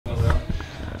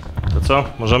co?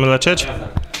 Możemy lecieć?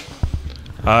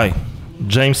 Hi,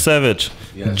 James Savage,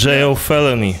 yes, Jayo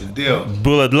Felony,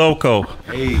 Bullet Loco.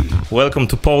 Hey. Welcome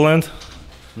to Poland.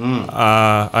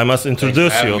 I must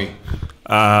introduce you.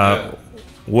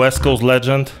 West Coast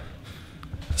legend,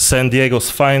 San Diego's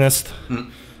finest,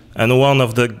 and one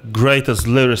of the greatest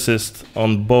lyricists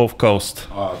on both coasts.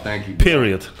 Oh, thank you.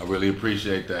 Period. I really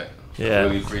appreciate that. Yeah. I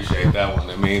really appreciate that one.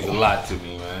 It means a lot to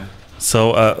me, man.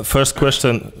 So, first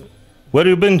question, where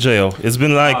you been, Jayo? It's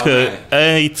been like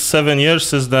 7 years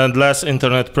since that last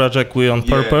internet project we on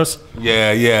purpose.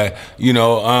 Yeah. You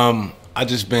know, I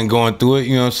just been going through it,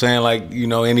 you know what I'm saying? Like, you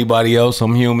know, anybody else,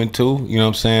 I'm human too, you know what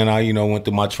I'm saying? I, you know, went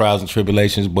through my trials and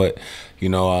tribulations, but, you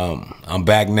know, I'm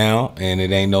back now and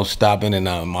it ain't no stopping, and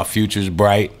my future's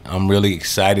bright. I'm really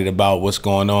excited about what's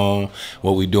going on,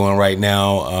 what we're doing right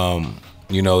now.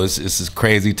 You know, it's a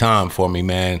crazy time for me,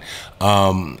 man.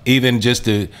 Even just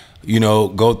to, you know,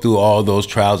 go through all those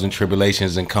trials and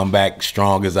tribulations and come back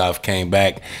strong as I've came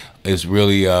back is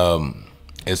really,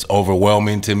 it's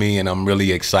overwhelming to me, and I'm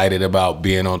really excited about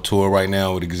being on tour right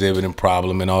now with Xzibit and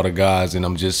Problem and all the guys, and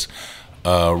I'm just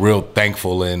real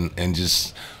thankful and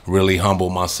just really humble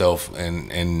myself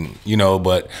and you know,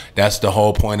 but that's the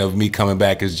whole point of me coming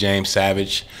back as James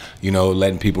Savage, you know,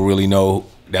 letting people really know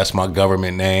that's my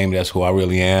government name, that's who I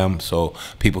really am, so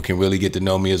people can really get to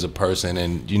know me as a person,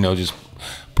 and, you know, just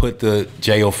put the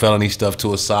Jayo Felony stuff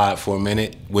to a side for a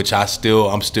minute, which I'm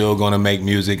still gonna make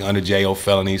music under Jayo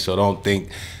Felony, so don't think,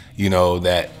 you know,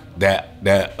 that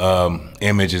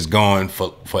image is gone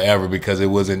forever, because it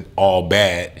wasn't all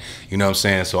bad, you know what I'm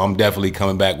saying? So I'm definitely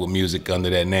coming back with music under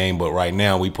that name, but right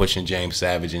now we pushing James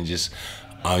Savage, and just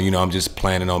you know, I'm just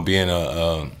planning on being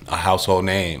a household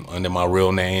name under my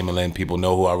real name and letting people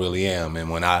know who I really am.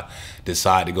 And when I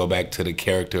decide to go back to the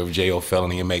character of Jayo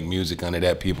Felony and make music under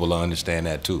that, people will understand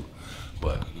that too.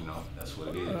 But, you know, that's what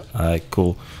it is. All right,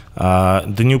 cool.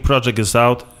 The new project is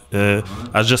out.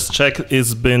 I just checked,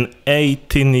 it's been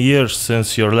 18 years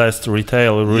since your last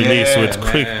retail release with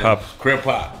Crip Hop. Crip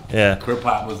Hop. Yeah. Crip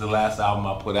Hop was the last album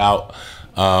I put out.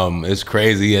 It's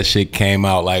crazy, that shit came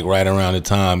out like right around the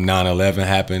time 9/11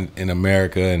 happened in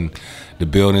America and the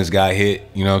buildings got hit,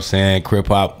 you know what I'm saying? Crip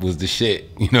Hop was the shit,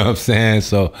 you know what I'm saying?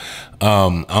 So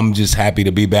I'm just happy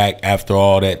to be back after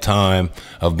all that time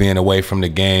of being away from the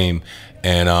game,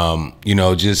 and you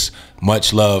know, just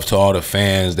much love to all the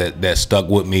fans that stuck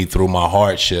with me through my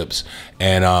hardships,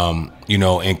 and you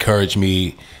know, encouraged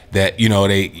me. That, you know,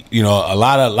 a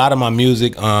lot of my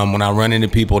music, when I run into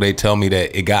people, they tell me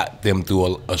that it got them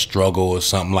through a struggle or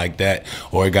something like that,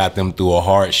 or it got them through a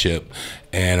hardship,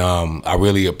 and I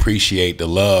really appreciate the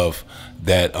love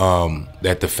that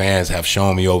that the fans have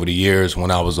shown me over the years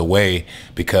when I was away,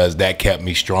 because that kept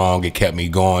me strong. It kept me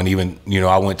going. Even, you know,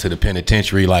 I went to the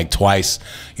penitentiary like twice.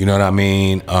 You know what I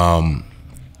mean?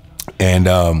 And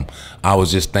I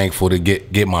was just thankful to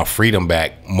get my freedom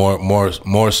back,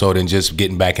 more so than just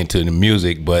getting back into the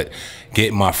music, but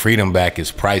getting my freedom back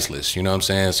is priceless, you know what I'm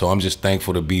saying? So I'm just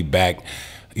thankful to be back,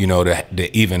 you know,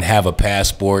 to even have a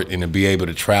passport and to be able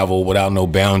to travel without no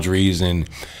boundaries and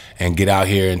get out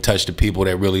here and touch the people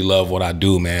that really love what I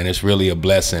do, man. It's really a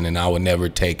blessing, and I would never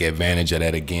take advantage of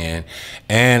that again.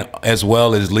 And as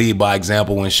well as lead by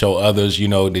example and show others, you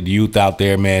know, the youth out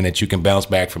there, man, that you can bounce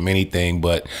back from anything,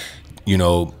 but, you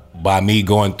know, by me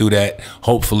going through that,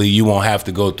 hopefully you won't have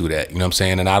to go through that, you know what I'm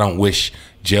saying? And I don't wish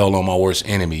jail on my worst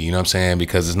enemy, you know what I'm saying?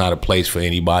 Because it's not a place for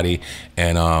anybody,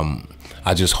 and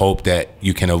I just hope that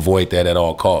you can avoid that at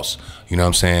all costs, you know what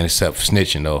I'm saying? Except for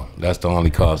snitching, though. That's the only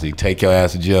cost. You take your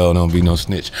ass to jail, don't be no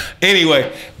snitch.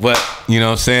 Anyway, but, you know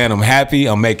what I'm saying? I'm happy.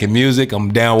 I'm making music.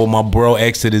 I'm down with my bro,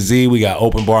 X to the Z. We got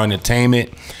Open Bar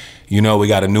Entertainment. You know, we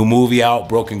got a new movie out,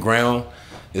 Broken Ground.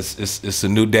 It's a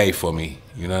new day for me,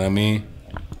 you know what I mean?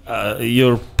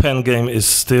 Your pen game is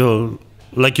still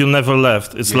like you never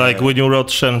left. It's like when you wrote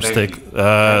Shermstick.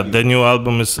 The new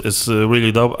album is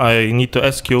really dope. I need to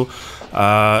ask you,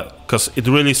 because it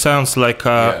really sounds like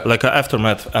an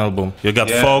Aftermath album. You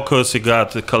got Focus, you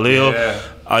got Khalil.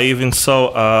 I even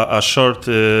saw a short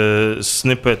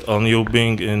snippet on you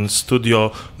being in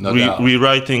studio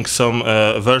rewriting some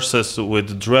verses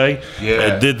with Dre.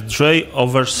 Did Dre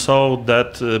oversaw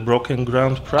that Broken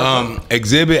Ground project?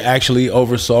 Xzibit actually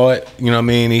oversaw it. You know what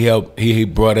I mean? He helped. He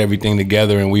brought everything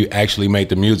together, and we actually made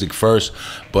the music first.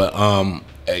 But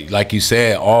like you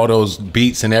said, all those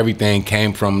beats and everything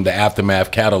came from the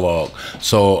Aftermath catalog.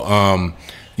 So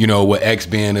you know, with X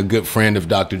being a good friend of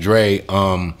Dr. Dre,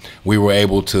 we were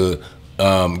able to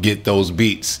get those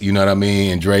beats, you know what I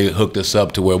mean? And Dre hooked us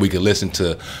up to where we could listen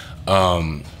to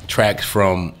tracks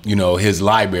from, you know, his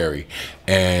library.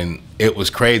 And it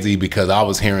was crazy because I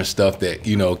was hearing stuff that,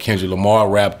 you know, Kendrick Lamar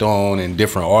rapped on and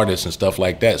different artists and stuff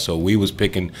like that. So we was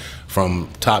picking from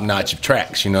top-notch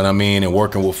tracks, you know what I mean, and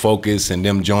working with Focus and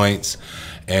them joints.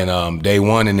 And Day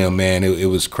One and them, man, it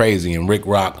was crazy. And Rick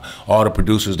Rock, all the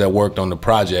producers that worked on the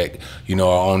project, you know,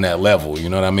 are on that level, you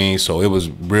know what I mean? So it was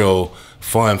real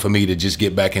fun for me to just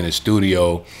get back in the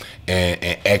studio and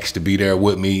X to be there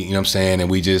with me, you know what I'm saying? And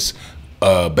we just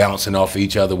bouncing off of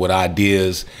each other with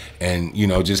ideas and, you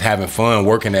know, just having fun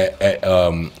working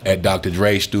at Dr.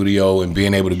 Dre's studio and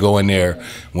being able to go in there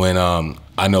when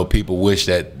I know people wish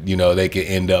that, you know, they could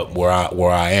end up where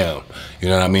I am, you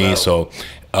know what I mean? Wow. So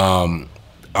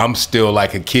I'm still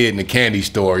like a kid in the candy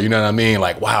store, you know what I mean?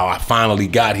 Like, wow, I finally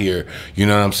got here, you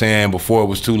know what I'm saying? Before it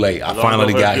was too late, I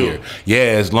finally got here.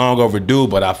 Yeah, it's long overdue,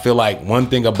 but I feel like one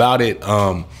thing about it,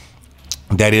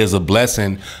 that is a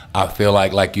blessing. I feel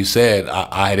like you said,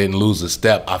 I didn't lose a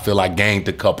step. I feel I gained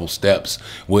a couple steps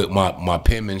with my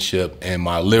penmanship and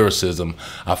my lyricism.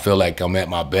 I feel like I'm at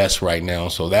my best right now.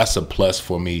 So that's a plus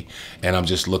for me. And I'm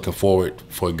just looking forward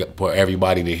for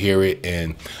everybody to hear it.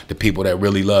 And the people that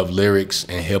really love lyrics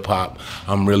and hip hop,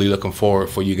 I'm really looking forward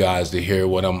for you guys to hear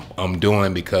what I'm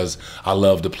doing, because I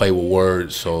love to play with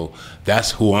words. So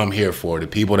that's who I'm here for. The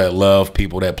people that love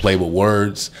people that play with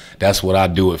words, that's what I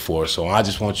do it for. So I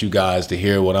just want you guys to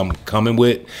hear what I'm coming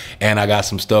with. And I got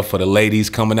some stuff for the ladies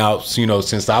coming out, you know,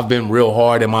 since I've been real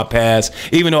hard in my past,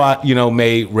 even though I, you know,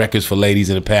 made records for ladies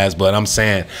in the past. But I'm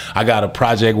saying I got a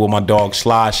project with my dog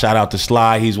Sly. Shout out to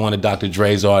Sly. He's one of Dr.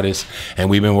 Dre's artists.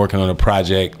 And we've been working on a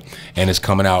project, and it's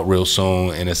coming out real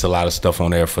soon. And it's a lot of stuff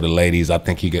on there for the ladies. I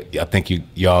think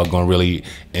y'all gonna really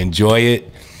enjoy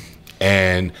it.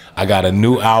 And I got a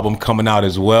new album coming out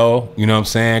as well, you know what I'm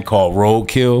saying, called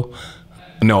Roadkill.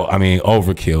 No, I mean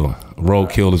Overkill.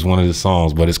 Roadkill is one of the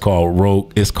songs, but it's called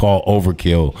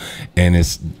Overkill, and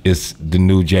it's the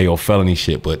new Jayo Felony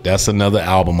shit. But that's another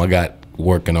album I got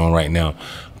working on right now.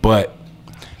 But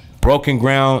Broken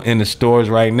Ground in the stores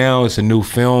right now. It's a new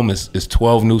film. It's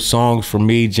 12 new songs from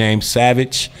me, James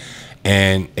Savage,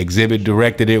 and Xzibit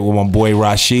directed it with my boy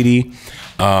Rashidi.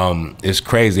 It's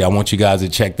crazy. I want you guys to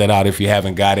check that out. If you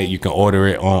haven't got it, you can order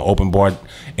it on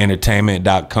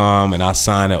openbarentertainment.com, and I'll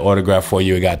sign an autograph for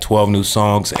you. It got 12 new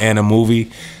songs and a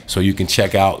movie, so you can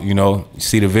check out, you know,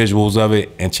 see the visuals of it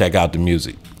and check out the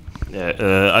music.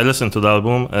 Yeah, I listened to the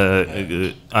album,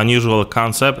 unusual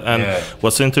concept, and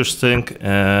what's interesting,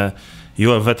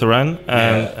 you're a veteran,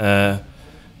 and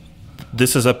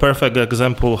this is a perfect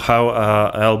example how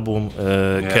an album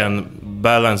can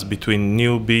balance between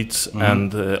new beats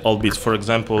and old beats. For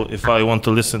example, if I want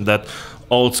to listen that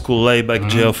old school layback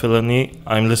Jayo Felony,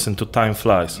 I'm listening to Time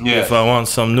Flies. If I want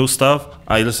some new stuff,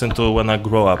 I listen to When I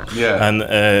Grow Up. And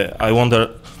I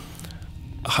wonder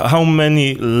how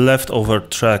many leftover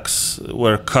tracks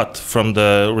were cut from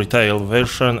the retail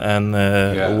version, and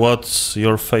what's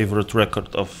your favorite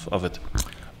record of it?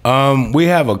 We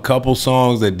have a couple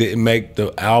songs that didn't make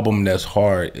the album that's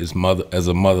hard as a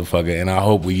motherfucker, and I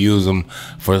hope we use them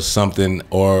for something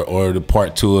or the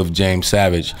part 2 of James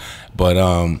Savage. But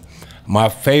my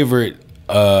favorite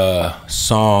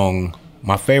song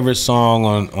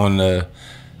on the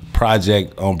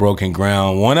project on Broken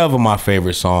Ground, one of my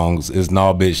favorite songs is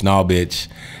Nah Bitch, Nah Bitch,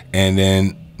 and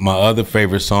then my other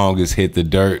favorite song is Hit the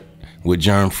Dirt with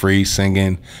Germ Free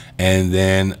singing, and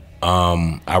then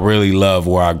I really love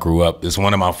Where I Grew Up. It's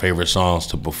one of my favorite songs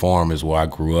to perform, is Where I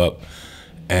Grew Up.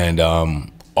 And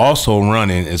also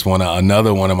Running is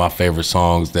another one of my favorite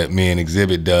songs that me and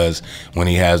Xzibit does when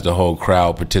he has the whole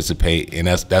crowd participate. And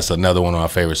that's another one of my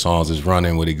favorite songs, is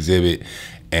Running with Xzibit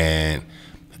and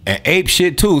Ape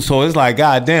Shit too. So it's like,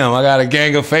 goddamn, I got a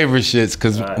gang of favorite shits,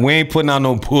 because we ain't putting out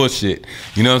no bullshit.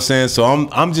 You know what I'm saying? So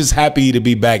I'm just happy to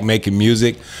be back making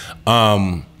music.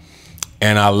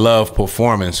 And I love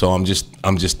performing, so I'm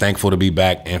just thankful to be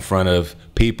back in front of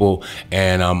people,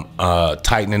 and I'm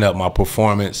tightening up my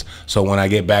performance, so when I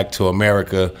get back to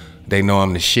America, they know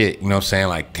I'm the shit. You know what I'm saying?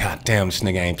 Like, God damn, this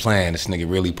nigga ain't playing. This nigga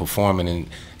really performing,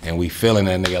 and we feeling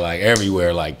that nigga like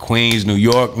everywhere, like Queens, New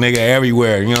York, nigga,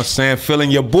 everywhere. You know what I'm saying?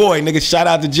 Feeling your boy, nigga. Shout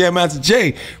out to Jam Master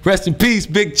J. Rest in peace,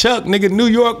 Big Chuck, nigga. New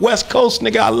York, West Coast,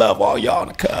 nigga. I love all y'all in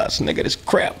the cuss, nigga. This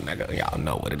crap, nigga. Y'all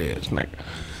know what it is, nigga.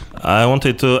 I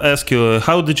wanted to ask you,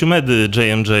 how did you meet the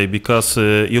JMJ? Because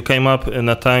you came up in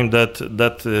a time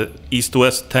that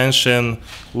East-West tension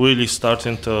really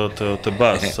starting to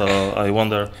buzz. So I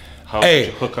wonder, how did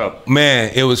you hook up?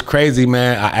 Man, it was crazy,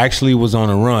 man. I actually was on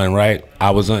a run, right?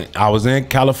 I was in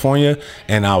California,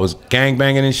 and I was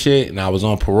gangbanging and shit, and I was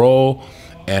on parole,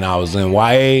 and I was in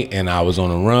YA, and I was on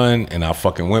a run, and I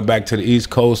fucking went back to the East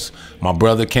Coast. My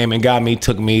brother came and got me,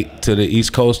 took me to the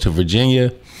East Coast, to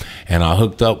Virginia. and I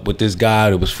hooked up with this guy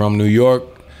that was from New York,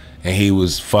 and he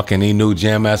knew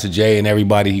Jam Master Jay and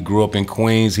everybody. He grew up in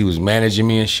Queens. He was managing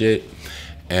me and shit,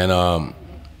 and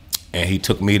he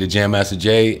took me to Jam Master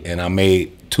Jay, and I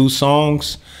made 2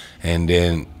 songs, and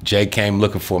then Jay came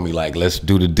looking for me like, let's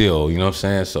do the deal, you know what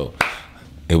I'm saying? So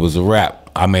it was a wrap.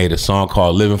 I made a song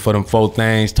called Living for Them 4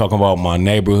 Things, talking about my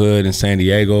neighborhood in San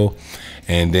Diego.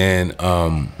 And then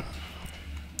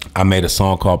I made a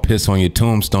song called Piss on Your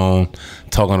Tombstone,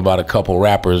 talking about a couple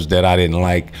rappers that I didn't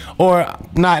like, or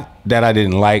not that I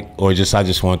didn't like, or just I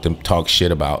just want them to talk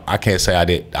shit about. I can't say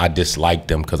I disliked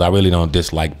them, because I really don't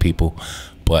dislike people,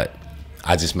 but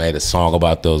I just made a song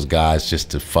about those guys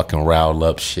just to fucking rile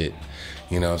up shit.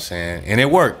 You know what I'm saying? And it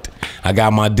worked. I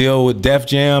got my deal with Def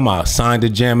Jam. I signed to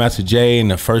Jam Master Jay, and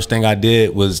the first thing I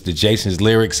did was the Jason's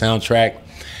Lyric soundtrack.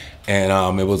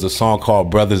 And it was a song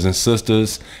called Brothers and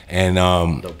Sisters. And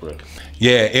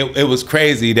yeah, it was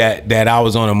crazy that I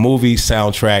was on a movie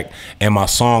soundtrack, and my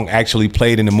song actually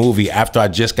played in the movie after I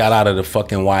just got out of the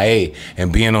fucking YA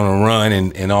and being on a run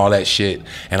and all that shit.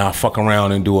 And I fuck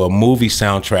around and do a movie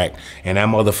soundtrack, and that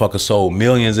motherfucker sold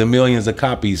millions and millions of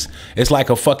copies. It's like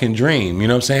a fucking dream, you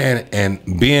know what I'm saying?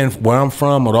 And being where I'm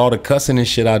from with all the cussing and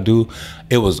shit I do,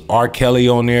 it was R. Kelly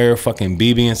on there, fucking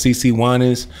BB and CC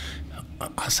Winans.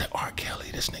 I said, R.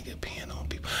 Kelly, this nigga peeing on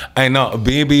people. I know,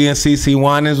 BB and CC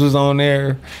Winans was on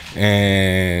there,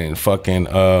 and fucking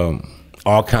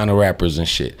all kind of rappers and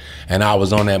shit. And I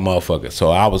was on that motherfucker.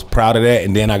 So I was proud of that.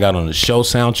 And then I got on the show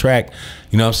soundtrack,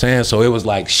 you know what I'm saying? So it was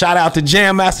like, shout out to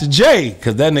Jam Master Jay,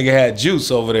 because that nigga had juice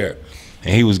over there.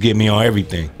 And he was getting me on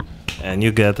everything. And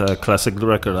you get a classic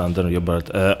record under your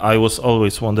belt. I was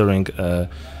always wondering,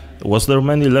 was there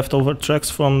many leftover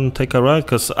tracks from Take a Ride?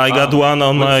 Because I got one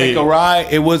on my... Take a Ride,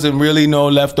 it wasn't really no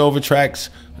leftover tracks,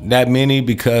 that many,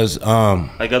 because...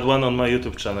 I got one on my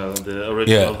YouTube channel, the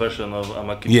original version of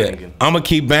I'ma Keep Banging. I'ma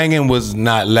Keep Banging was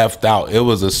not left out. It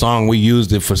was a song, we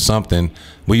used it for something.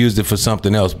 We used it for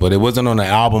something else, but it wasn't on the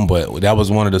album, but that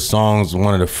was one of the songs,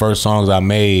 one of the first songs I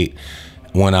made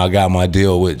when I got my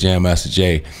deal with Jam Master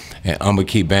Jay. And I'ma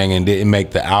Keep Banging didn't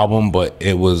make the album, but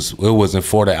it wasn't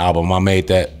for the album. I made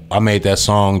that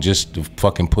song just to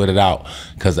fucking put it out,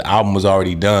 because the album was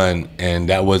already done, and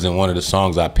that wasn't one of the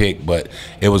songs I picked, but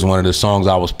it was one of the songs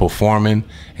I was performing,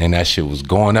 and that shit was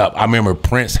going up. I remember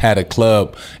Prince had a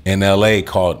club in LA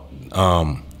called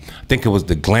I think it was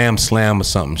the Glam Slam or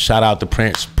something. Shout out to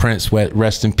Prince,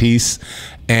 rest in peace.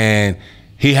 And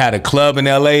he had a club in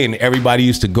LA, and everybody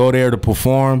used to go there to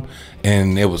perform,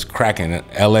 and it was cracking in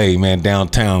LA, man,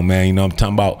 downtown, man, you know what I'm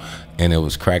talking about? And it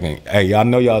was cracking. Hey, y'all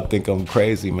know y'all think I'm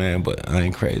crazy, man, but I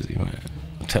ain't crazy, man.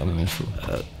 I'm telling the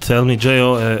truth. Tell me,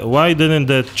 Jayo, why didn't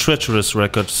the Treacherous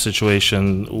Records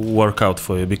situation work out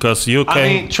for you? Because you came... I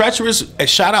mean, Treacherous,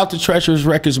 shout out to Treacherous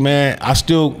Records, man. I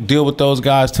still deal with those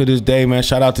guys to this day, man.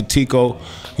 Shout out to Tico,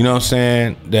 you know what I'm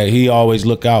saying, that he always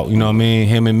look out, you know what I mean?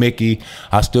 Him and Mickey,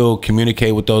 I still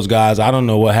communicate with those guys. I don't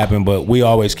know what happened, but we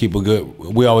always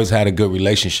had a good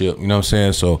relationship, you know what I'm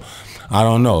saying? So, I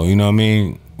don't know, you know what I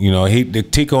mean? You know, the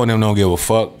Tico and them don't give a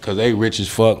fuck, because they rich as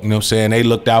fuck, you know what I'm saying? They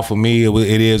looked out for me.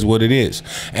 It is what it is.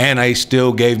 And they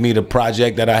still gave me the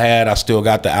project that I had. I still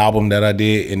got the album that I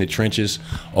did, In the Trenches,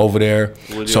 over there.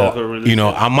 So, you know,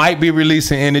 I might be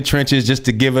releasing In the Trenches just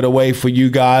to give it away for you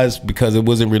guys, because it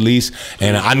wasn't released.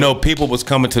 And I know people was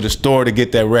coming to the store to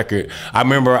get that record. I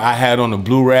remember I had on a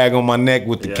blue rag on my neck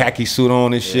with the khaki suit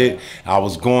on and shit. I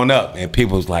was going up, and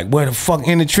people was like, where the fuck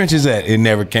In the Trenches at? It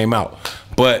never came out.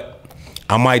 But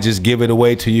I might just give it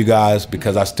away to you guys,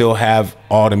 because I still have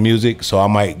all the music, so I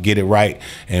might get it right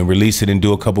and release it and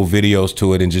do a couple videos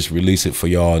to it and just release it for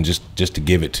y'all, and just to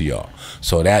give it to y'all.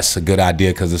 So that's a good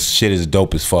idea, because this shit is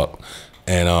dope as fuck.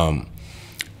 And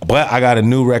but I got a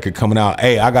new record coming out.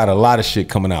 Hey, I got a lot of shit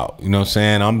coming out, you know what I'm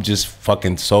saying? I'm just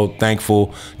fucking so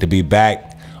thankful to be back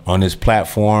on this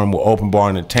platform with Open Bar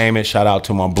Entertainment. Shout out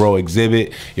to my bro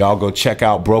Xzibit. Y'all go check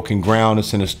out Broken Ground.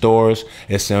 It's in the stores.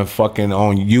 It's in fucking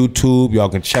on YouTube. Y'all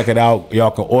can check it out. Y'all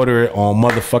can order it on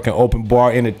motherfucking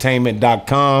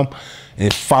openbarentertainment.com.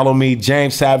 And follow me,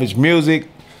 James Savage Music,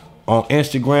 on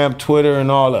Instagram, Twitter, and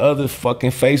all the other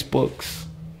fucking Facebooks.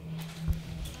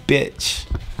 Bitch.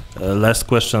 Last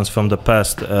questions from the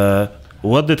past.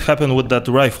 What did happen with that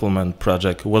Rifleman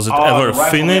project? Was it ever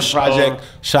finished? Project.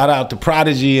 Shout out to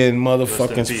Prodigy and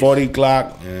motherfucking 40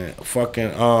 Glock and fucking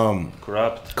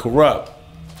Corrupt.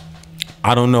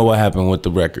 I don't know what happened with the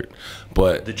record,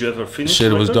 but did you ever finish?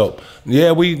 Shit was dope.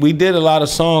 Yeah, we did a lot of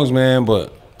songs, man,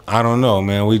 but I don't know,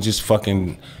 man. We just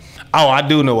fucking. Oh, I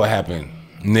do know what happened.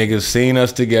 Niggas seen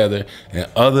us together, and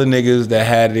other niggas that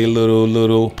had their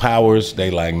little powers, they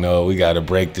like, no, we gotta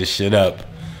break this shit up.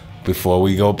 before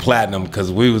we go platinum,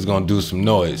 because we was gonna do some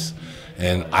noise.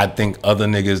 And I think other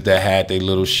niggas that had their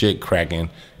little shit cracking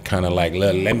kind of like,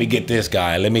 let me get this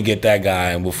guy, let me get that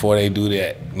guy, and before they do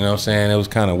that, you know what I'm saying? It was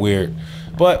kind of weird,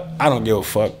 but I don't give a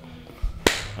fuck.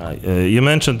 You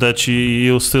mentioned that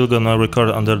you still gonna record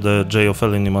under the Jayo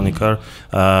Felony moniker.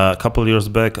 A couple years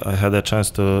back, I had a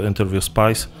chance to interview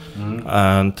Spice,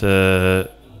 and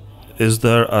is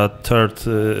there a third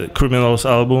Criminals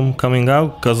album coming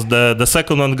out? Because the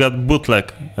second one got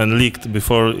bootleg and leaked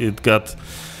before it got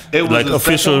like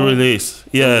official release.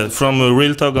 Yeah, from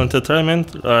Real Talk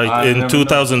Entertainment, in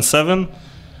 2007.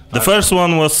 The first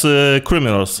one was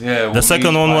Criminals. Yeah, the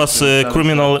second one was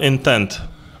Criminal Intent.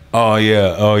 Oh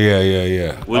yeah.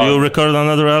 Will you record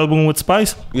another album with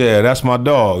Spice? Yeah, that's my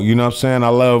dog. You know what I'm saying? I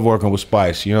love working with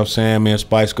Spice. You know what I'm saying? Me and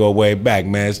Spice go way back,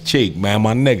 man. It's Cheek, man,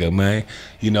 my nigga, man.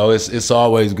 You know, it's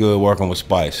always good working with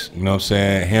Spice. You know what I'm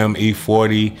saying? Him,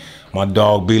 E40, my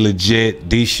dog Be Legit,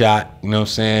 D-Shot, you know what I'm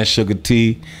saying? Sugar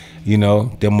T, you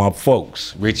know, they're my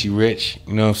folks. Richie Rich,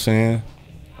 you know what I'm saying?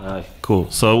 Cool.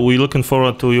 So we're looking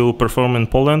forward to you perform in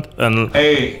Poland. And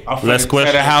hey, I'm last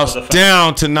question. Tear the house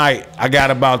down tonight. I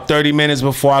got about 30 minutes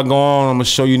before I go on. I'm gonna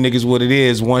show you niggas what it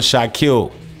is. One shot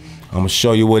kill. I'm gonna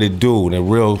show you what it do. The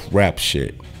real rap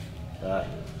shit.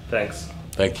 Thanks.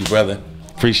 Thank you, brother.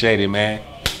 Appreciate it, man.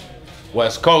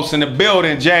 West Coast in the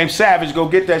building. James Savage, go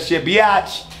get that shit,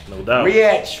 biatch. No doubt.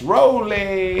 Riach,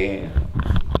 rolling.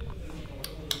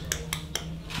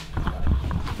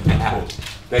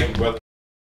 Thank you, brother.